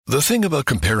The thing about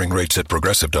comparing rates at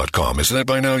Progressive.com is that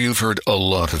by now you've heard a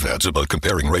lot of ads about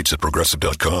comparing rates at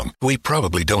Progressive.com. We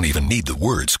probably don't even need the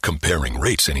words comparing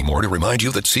rates anymore to remind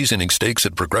you that seasoning steaks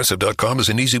at Progressive.com is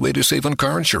an easy way to save on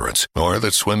car insurance, or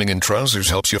that swimming in trousers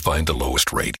helps you find the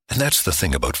lowest rate. And that's the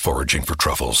thing about foraging for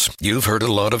truffles. You've heard a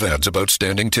lot of ads about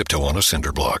standing tiptoe on a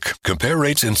cinder block. Compare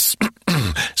rates and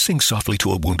sing softly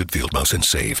to a wounded field mouse and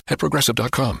save at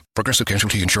Progressive.com. Progressive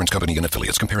Casualty Insurance Company and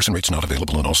affiliates. Comparison rates not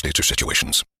available in all states or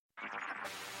situations.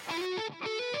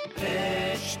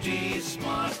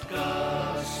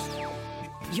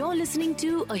 You're listening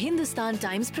to a Hindustan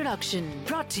Times production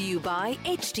brought to you by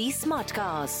HT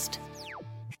Smartcast.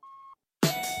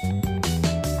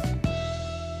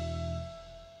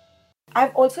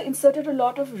 I've also inserted a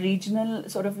lot of regional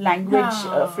sort of language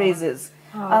phrases.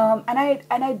 And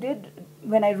I did,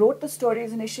 when I wrote the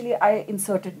stories initially, I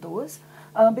inserted those.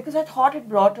 Because I thought it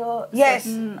brought a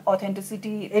certain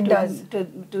authenticity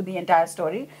to the entire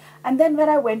story. And then when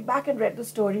I went back and read the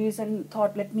stories and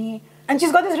thought, And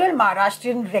she's got this real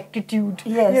Maharashtrian rectitude,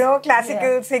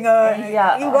 classical singer.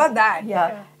 You got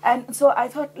that. And so I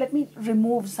thought, let me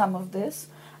remove some of this.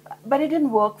 But it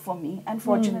didn't work for me. And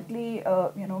fortunately,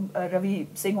 Ravi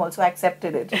Singh also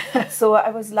accepted it. So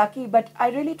I was lucky. But I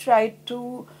really tried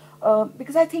to,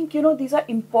 because I think, these are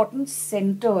important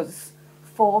centers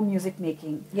for music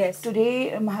making. Yes.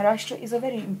 Today, Maharashtra is a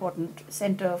very important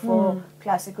center for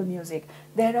classical music.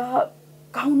 There are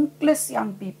countless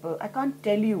young people. I can't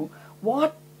tell you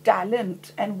what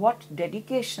talent and what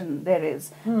dedication there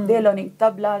is. They're learning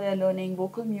tabla, they're learning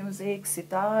vocal music,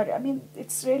 sitar. I mean,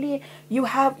 it's really, you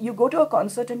go to a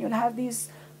concert and you'll have these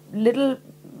little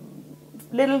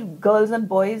girls and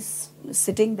boys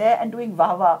sitting there and doing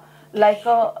wah-wah.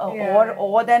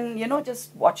 Or then,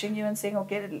 just watching you and saying,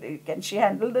 okay, can she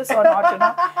handle this or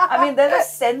not, I mean, there's a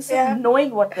sense of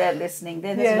knowing what they're listening.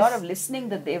 There's a lot of listening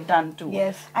that they've done too.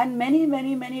 Yes. And many,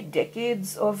 many, many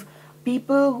decades of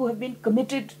people who have been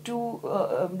committed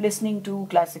to listening to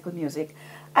classical music.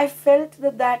 I felt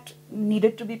that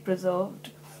needed to be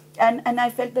preserved. And I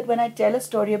felt that when I tell a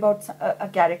story about a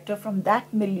character from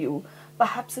that milieu,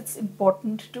 perhaps it's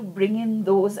important to bring in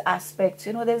those aspects.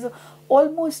 There's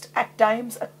almost at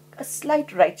times a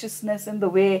slight righteousness in the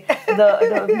way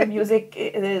the music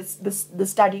is, the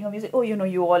studying of music.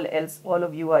 You all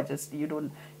of you are just,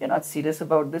 you're not serious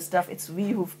about this stuff. It's we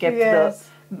who've kept the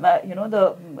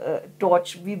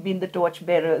torch. We've been the torch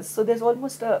bearers. So there's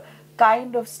almost a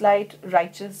kind of slight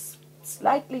righteous,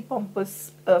 slightly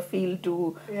pompous feel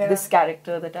to this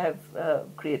character that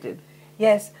I've created.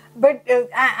 Yes, but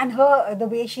and the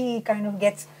way she kind of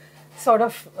gets sort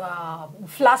of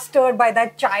flustered by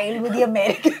that child with the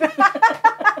American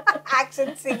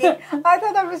accent singing, I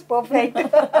thought that was perfect.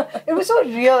 It was so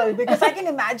real because I can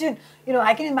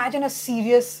imagine a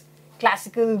serious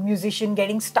classical musician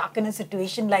getting stuck in a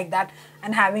situation like that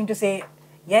and having to say,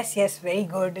 yes, very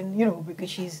good, and because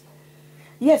she's...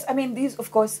 Yes, I mean, these, of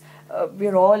course,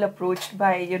 we're all approached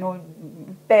by,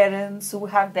 parents who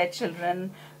have their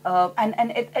children,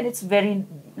 and it's very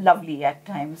lovely at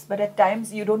times. But at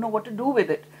times, you don't know what to do with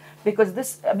it. Because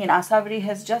Asavari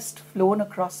has just flown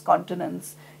across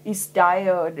continents. He's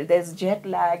tired, there's jet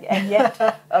lag, and yet,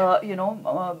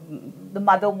 the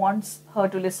mother wants her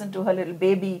to listen to her little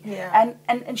baby. Yeah.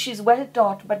 And she's well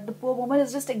taught, but the poor woman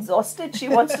is just exhausted. She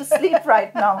wants to sleep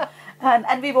right now.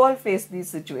 And we've all faced these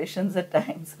situations at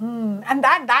times. And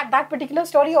that particular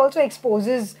story also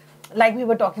exposes, like we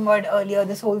were talking about earlier,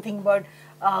 this whole thing about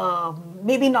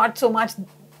maybe not so much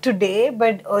today,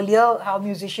 but earlier how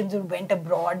musicians who went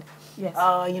abroad,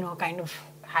 kind of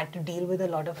had to deal with a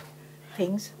lot of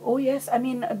things. Oh yes, I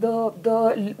mean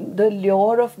the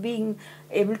lure of being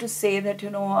able to say that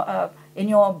in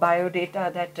your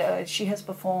biodata that she has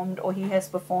performed or he has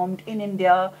performed in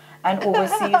India and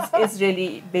overseas is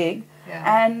really big.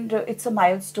 Yeah. And it's a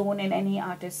milestone in any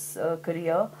artist's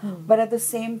career. But at the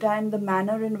same time, the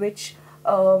manner in which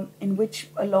a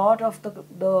lot of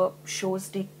the shows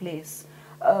take place.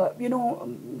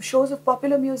 Shows of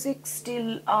popular music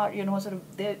still are,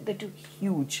 they're too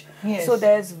huge. Yes. So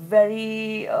there's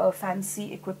very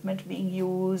fancy equipment being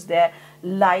used. There are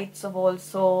lights of all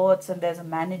sorts, and there's a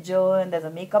manager, and there's a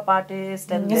makeup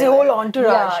artist, and there's a whole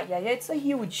entourage. Yeah. It's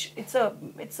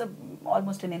a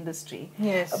almost an industry.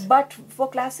 Yes. But for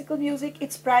classical music,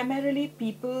 it's primarily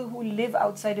people who live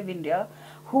outside of India,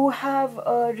 who have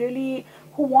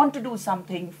who want to do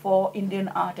something for Indian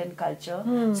art and culture.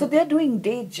 So they're doing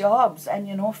day jobs and,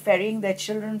 ferrying their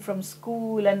children from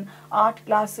school and art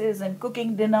classes and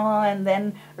cooking dinner and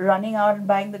then running out and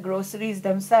buying the groceries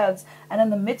themselves. And in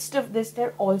the midst of this,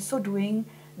 they're also doing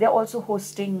they're also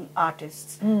hosting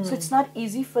artists. So it's not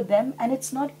easy for them, and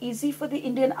it's not easy for the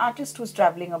Indian artist who's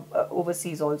traveling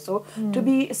overseas also to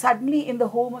be suddenly in the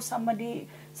home of somebody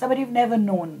you've never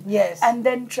known. Yes. And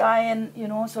then try and,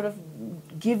 sort of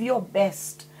give your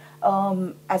best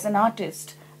as an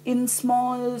artist in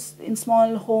small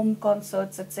home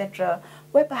concerts, etc.,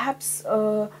 where perhaps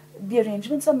the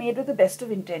arrangements are made with the best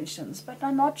of intentions, but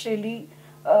are not really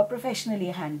professionally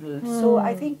handled. So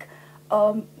I think,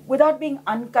 without being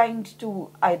unkind to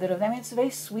either of them, it's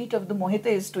very sweet of the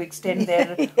Mohites to extend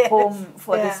their home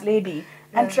for this lady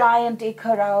and try and take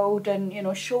her out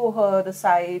and show her the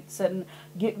sights and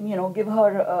give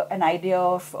her an idea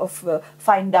of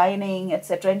fine dining,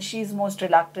 etc. And she's most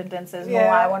reluctant and says, "No,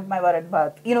 I want my varat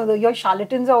bhat." Your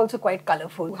charlatans are also quite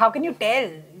colorful. How can you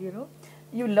tell?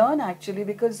 You learn actually,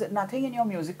 because nothing in your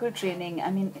musical training.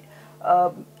 I mean,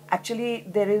 actually,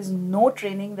 there is no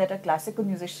training that a classical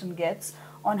musician gets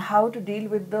on how to deal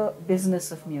with the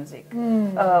business of music,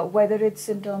 whether it's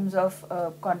in terms of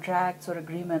contracts or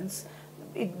agreements.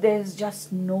 There's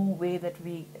just no way that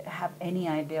we have any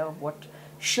idea of what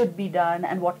should be done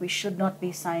and what we should not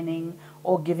be signing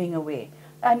or giving away.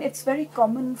 And it's very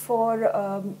common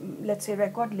for, let's say,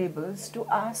 record labels to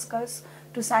ask us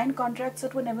to sign contracts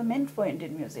that were never meant for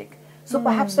Indian music. So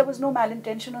perhaps there was no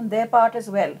malintention on their part as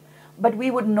well, but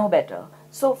we would know better.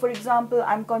 So, for example,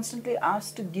 I'm constantly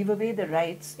asked to give away the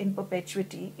rights in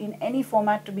perpetuity in any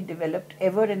format to be developed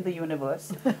ever in the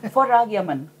universe for Rag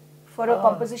Yaman, for a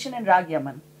composition in Rag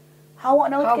Yaman. How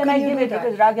on earth can I give it?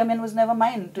 Because Rag Yaman was never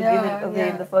mine to give it away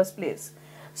in the first place.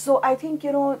 So I think,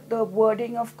 the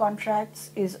wording of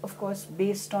contracts is, of course,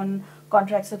 based on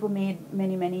contracts that were made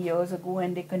many, many years ago,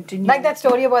 and they continue. Like that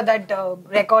story about that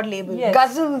record label,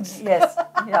 Guzzles. Yes,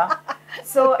 yeah.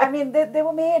 So, I mean, they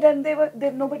were made and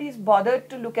nobody's bothered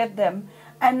to look at them.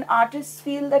 And artists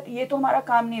feel that, ye to hamara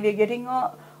kaam nahi, we're getting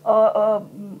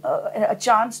a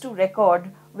chance to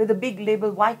record with a big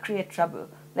label. Why create trouble?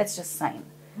 Let's just sign.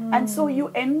 And so you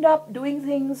end up doing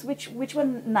things which were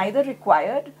neither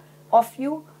required of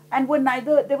you, and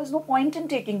there was no point in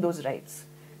taking those rights.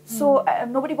 So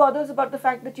nobody bothers about the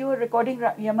fact that you were recording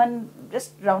Yaman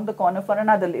just round the corner for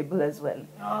another label as well.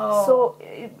 So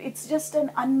it's just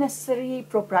an unnecessary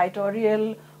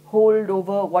proprietorial hold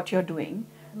over what you're doing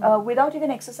without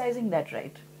even exercising that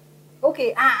right.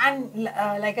 Okay, and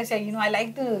like I said, I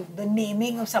like the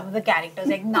naming of some of the characters,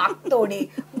 like Nak Tode.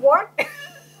 What?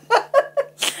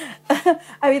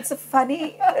 I mean, it's a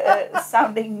funny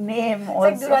sounding name also.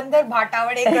 It's like Durandar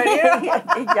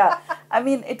Bhattavadekar. Yeah. I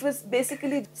mean, it was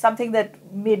basically something that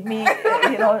made me,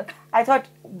 I thought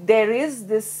there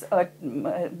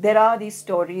are these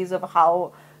stories of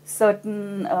how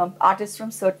certain artists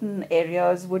from certain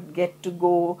areas would get to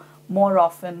go more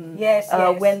often. Yes.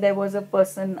 When there was a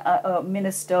person, a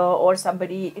minister or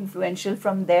somebody influential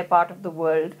from their part of the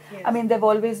world. Yes. I mean, there have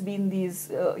always been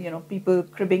these, people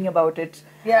cribbing about it.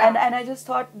 Yeah. And I just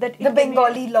thought that the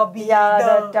Bengali lobby,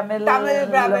 the Tamil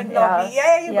Brahmin lobby.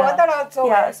 You got that out so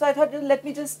well. So I thought, let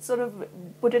me just sort of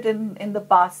put it in the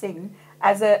passing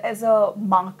as a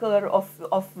marker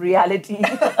of reality.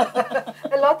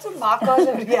 There are lots of markers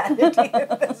of reality in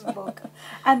this book.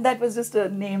 And that was just a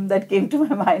name that came to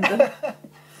my mind.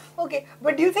 Okay,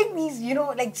 but do you think these,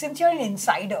 since you're an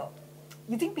insider,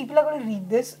 you think people are going to read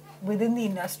this within the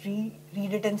industry,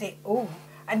 read it and say, oh,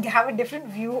 and have a different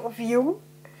view of you?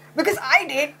 Because I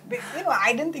did,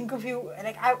 I didn't think of you,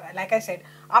 like I said,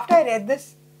 after I read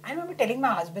this, I remember telling my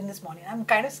husband this morning, I'm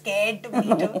kind of scared to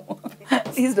meet her.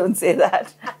 Please don't say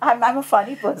that. I'm a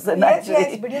funny person, yes,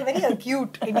 actually. Yes, but you're very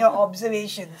acute in your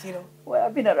observations, Well,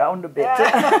 I've been around a bit.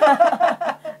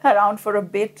 Around for a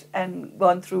bit and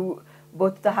gone through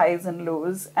both the highs and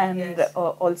lows, and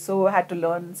also had to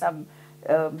learn some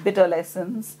bitter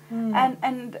lessons.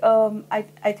 And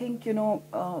I think,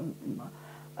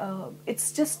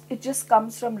 it just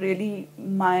comes from really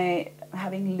my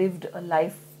having lived a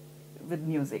life with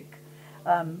music.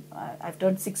 I've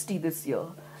turned 60 this year,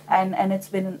 and it's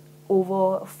been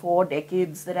over 4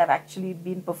 decades that I've actually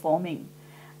been performing,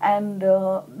 and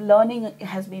learning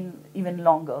has been even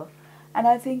longer. And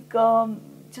I think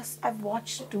I've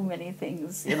watched too many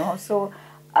things, so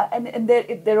and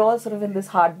they're all sort of in this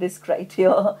hard disk right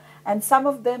here, and some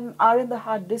of them are in the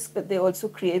hard disk, but they also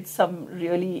create some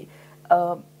really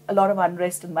a lot of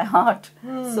unrest in my heart.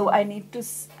 So I need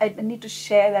to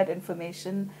share that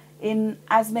information in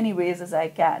as many ways as I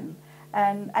can.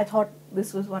 And I thought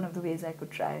this was one of the ways I could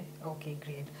try. Okay,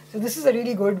 great. So this is a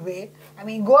really good way. I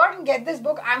mean, go out and get this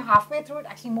book. I'm halfway through it,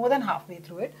 actually more than halfway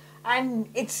through it.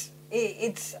 And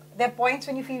there are points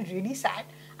when you feel really sad,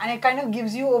 and it kind of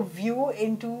gives you a view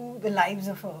into the lives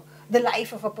of the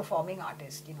life of a performing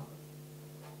artist,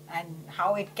 and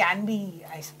how it can be,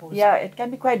 I suppose. Yeah, it can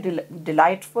be quite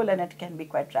delightful, and it can be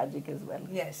quite tragic as well.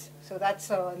 Yes. So that's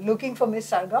Looking for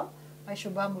Miss Sargam by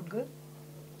Shubha Mudgal.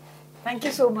 Thank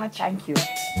you so much. Thank you.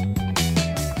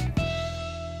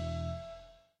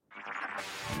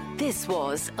 This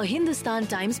was a Hindustan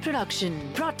Times production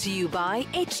brought to you by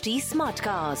HT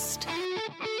Smartcast.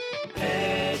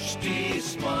 HT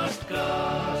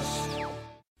Smartcast.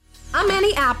 I'm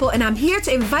Annie Apple, and I'm here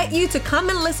to invite you to come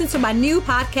and listen to my new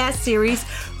podcast series,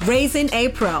 Raising a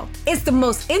Pro. It's the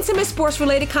most intimate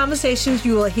sports-related conversations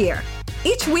you will hear.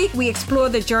 Each week, we explore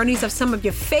the journeys of some of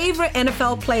your favorite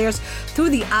NFL players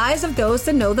through the eyes of those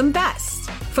that know them best.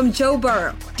 From Joe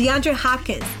Burrow, DeAndre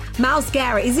Hopkins, Myles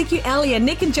Garrett, Ezekiel Elliott,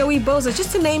 Nick and Joey Bosa,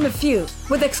 just to name a few.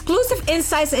 With exclusive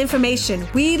insights and information,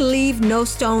 we leave no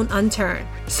stone unturned.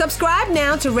 Subscribe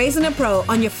now to Raising a Pro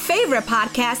on your favorite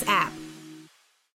podcast app.